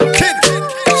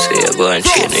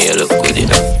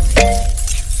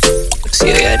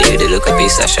look a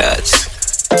piece of shots.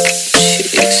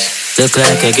 Jeez. Look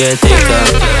like I get thicker.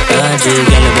 RG,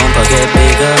 get the bumper get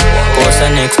bigger. Post the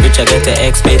next picture, get the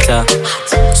X bitter.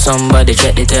 Somebody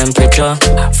check the temperature.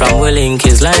 From willing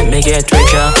kids like me get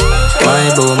richer.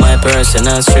 My boo, my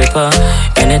personal stripper.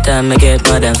 Anytime I get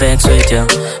mad and vex with you,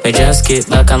 me just keep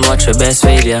back and watch your best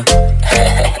video.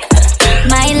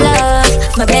 My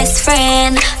love, my best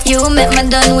friend. You make me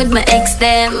done with my ex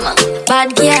them.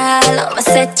 Bad girl, I'm a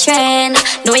set trend.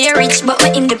 Know you're rich but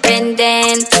me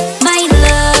independent. My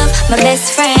love, my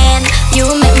best friend. You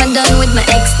make me done with my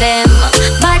ex them.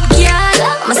 Bad girl,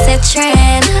 I'm a set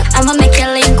trend. I'ma make you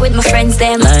link with my friends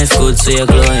them. Life good so you're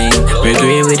glowing. We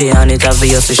agree with it and it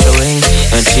obviously showing.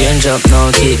 Don't change up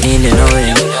now, keep me in the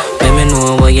knowing. Let me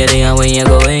know where you're there and where you're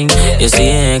going. You see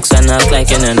your ex and act like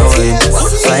you don't know him.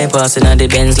 Fly passing at the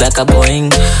Benz like a Boeing.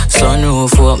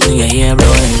 Sunroof open, your hair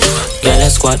blowing. Yeah,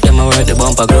 let's squat them and work the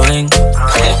bumper growing.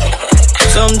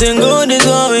 Something good is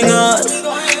going on.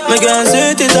 Me can't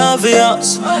see it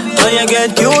obvious. When you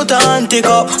get cute and tick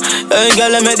up. Hey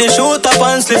girl, I make the shoot up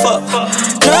and slip up.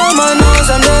 No man knows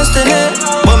I'm destiny,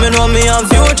 but me know me have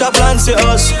future plans for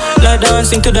us. Like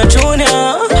dancing to the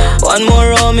junior. One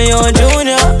more Romeo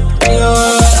Junior.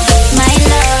 Yeah. My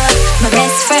love, my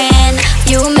best friend.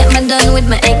 You make me done with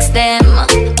my ex them.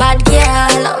 Bad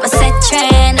girl, I'm a set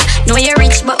trend. Know you're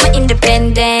rich but me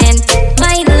independent.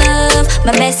 My love,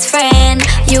 my best friend.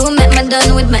 You make me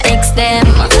done with my ex them.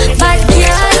 Bad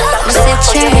girl, I'm a set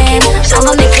trend.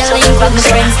 I'ma make you link with my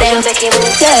friends them.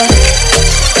 Yeah.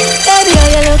 Baby, how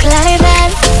you look like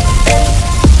that?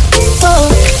 Oh,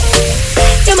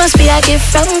 you must be a gift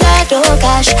from God. Oh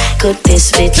gosh, could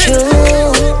this be true?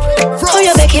 Oh,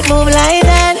 you make it move like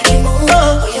that.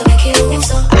 Oh,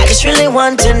 I just really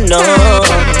want to know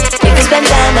if you spend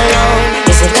time alone.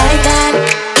 Is it like that?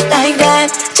 Like that?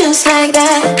 Just like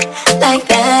that? Like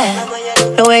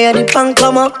that? The way you dip and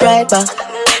come up right back.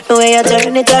 The way you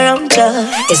turn it around,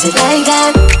 is it like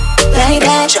that? Like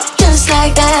that? Just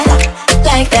like that?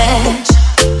 Like that?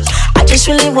 I just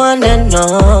really wanna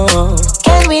know.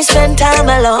 Can we spend time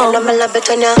alone? I'ma love it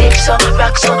when you dip so,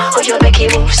 rock so. Oh, you make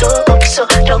it move so, up so,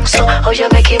 down so. Oh, you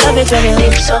make it move.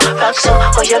 Dip so, rock so.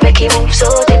 Oh, you make it move so,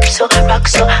 dip so, rock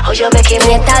so. Oh, you make it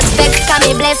move. Let us vex, can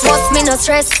me bless, but me no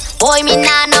stress. Boy, me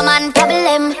nah no man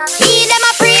problem. Me them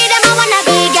a free, them a wanna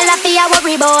be. Girl I feel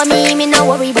worry about me, me no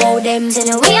worry about them. Say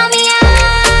no way on me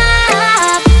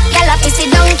up. Girl I feel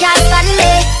sit down, can't stand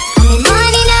me. I'm in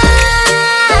money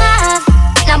now.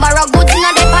 Now borrow goods,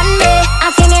 not depend me.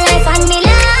 I feel me life and me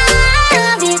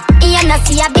love it. You not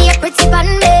see I be a pretty pan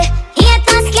me.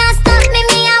 Haters can't stop me,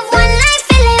 me have one life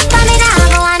to live. For me now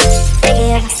have one.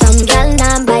 Yeah, some girl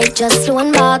now bite just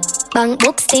one bag. Bank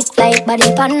book stiff like body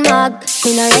pan mug.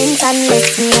 Me no rent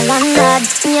unless me a landlord.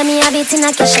 Me a bit in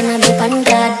a cash and a bit on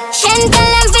God. Shen tell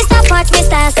them fi support me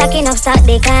start stacking up stock.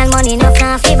 They call money enough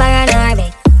now fi borrow nor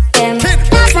beg.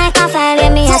 Last night I file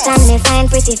with me hot and me find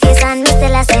pretty face and me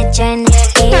still a set trend.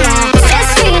 Yeah,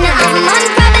 just free no have man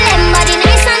problem. Body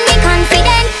nice and me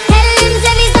confident. Tell them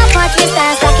say fi support me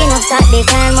start stacking up stock. They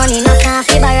call money enough now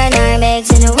fi borrow nor beg.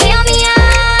 So no way on me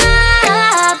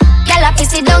up. Girl a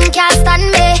pissy down can't stand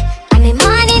me. Me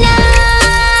money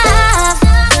enough.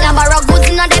 Now borrow goods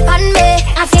not depend me.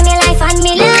 I feel me life and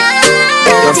me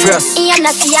love. You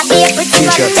not see I be a pretty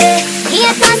body.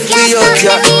 Haters can't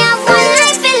stop me. I have one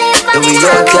life to live and me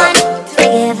have one.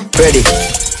 Ready?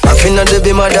 I feel not to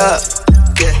be my dog.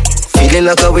 Feeling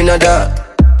like a winner dog.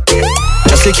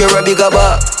 Just secure a bigger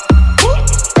bar.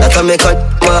 That can make a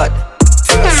mad.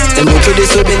 Them new to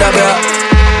this will be na bra.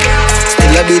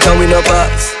 Still a beat and we no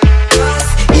pass.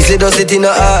 Easy does it in the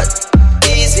heart.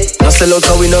 No sell out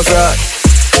and we no fraud.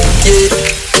 Yeah,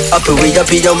 happy we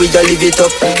happy and we a live it up.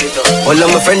 All of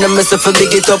my friends and myself a big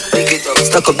it up.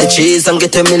 Stack up the cheese and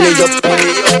get a million up.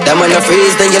 That man a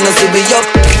freeze then you know see we up.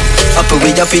 Happy we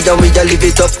happy and we a live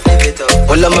it up.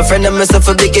 All of my friends and myself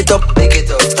a big it up.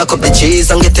 Stack up the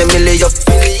cheese and get a million up.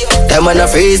 That man a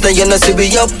freeze then you know see we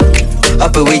up.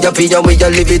 Happy we and we a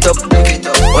live it up.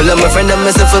 All of my friends and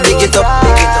myself a big it up.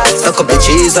 Stack up the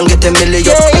cheese and get a million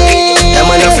up. That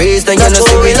man a freeze then you know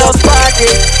see we up.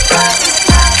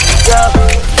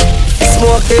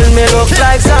 Smoke till me look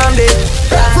like zombie.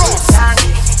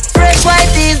 Fresh white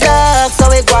tees dog,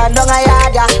 so we go on down a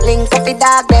yard ya. Link up the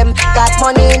dog them. Got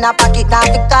money in a pocket now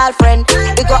we call friend.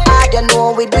 We go hard you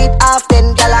know we do it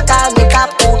often. Girl I call me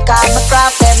top food, call me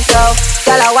craft them. So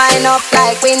girl I wind up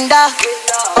like window.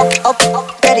 Up,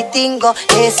 let the thing go.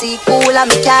 AC cool and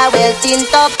me car well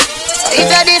tint up. So if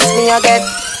you diss me you get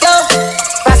yo.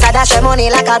 Rasta dash your money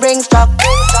like a bring truck.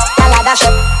 Gyal a dash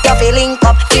up, you feel link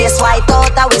up. Face white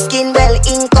out, we skin well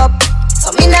ink up.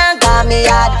 So me nah got me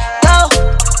hard, yo.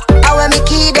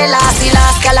 we the last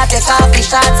girl I take off the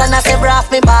shots and I say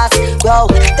braff me boss. Yo,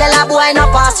 tell a boy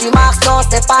no pass remarks, no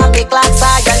step on me clock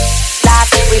sergeant.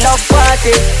 Last we love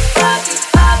party.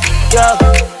 Yo,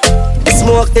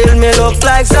 smoke till me look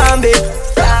like zombie.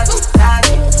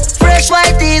 Fresh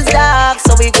white is dark,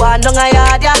 so we go on down a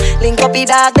yard, yeah. Link up the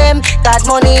dog them, got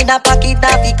money in a pocket,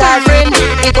 not be call friend.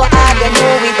 We go hard, them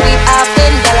know we tweet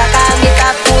often. Girl, I call me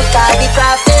top food, call the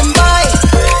crafting boy.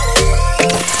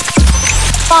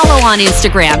 Follow on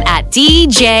Instagram at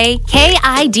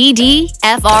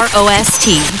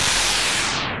DJKIDDFROST.